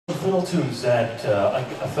fiddle tunes that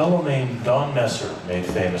a fellow named Don Messer made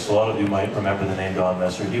famous. A lot of you might remember the name Don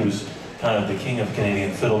Messer. He was kind of the king of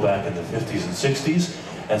Canadian fiddle back in the 50s and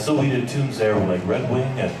 60s. And so we did tunes there like Red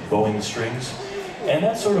Wing and Bowing the Strings. And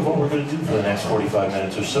that's sort of what we're going to do for the next 45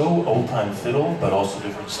 minutes or so. Old-time fiddle, but also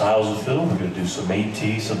different styles of fiddle. We're going to do some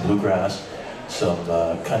Métis, some bluegrass, some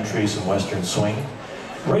country, some western swing.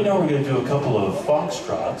 Right now we're going to do a couple of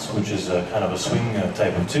foxtrots, which is a kind of a swing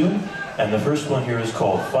type of tune. And the first one here is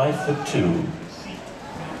called 5'2".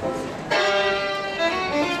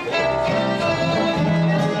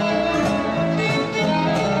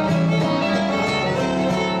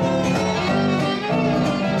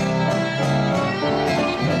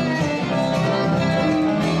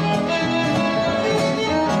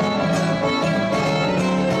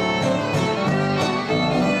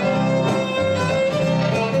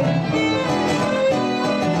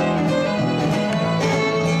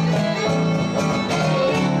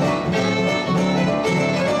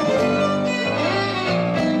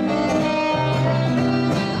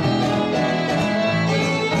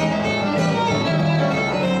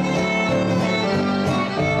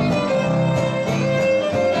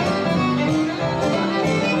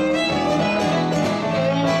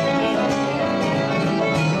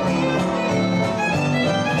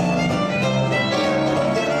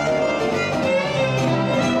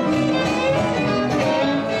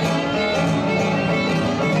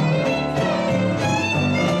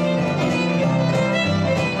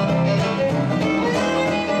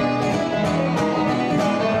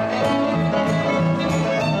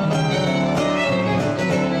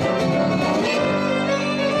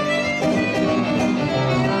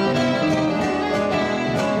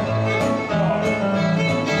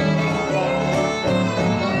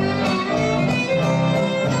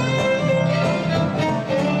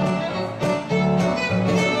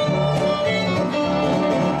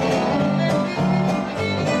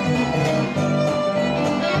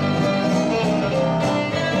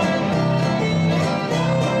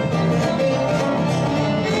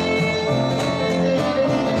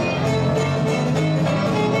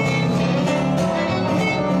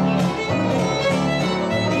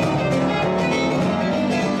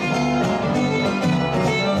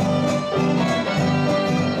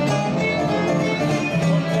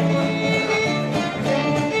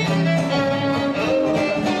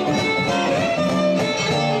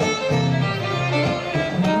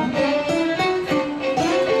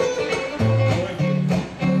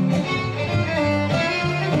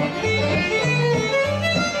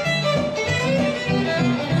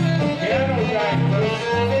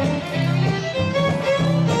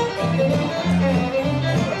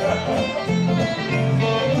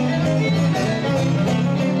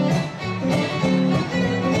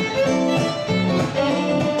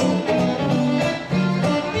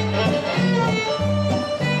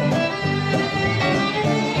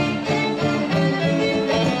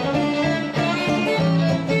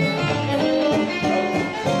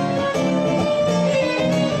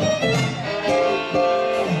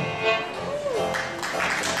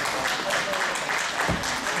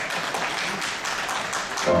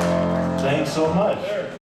 Thanks so much.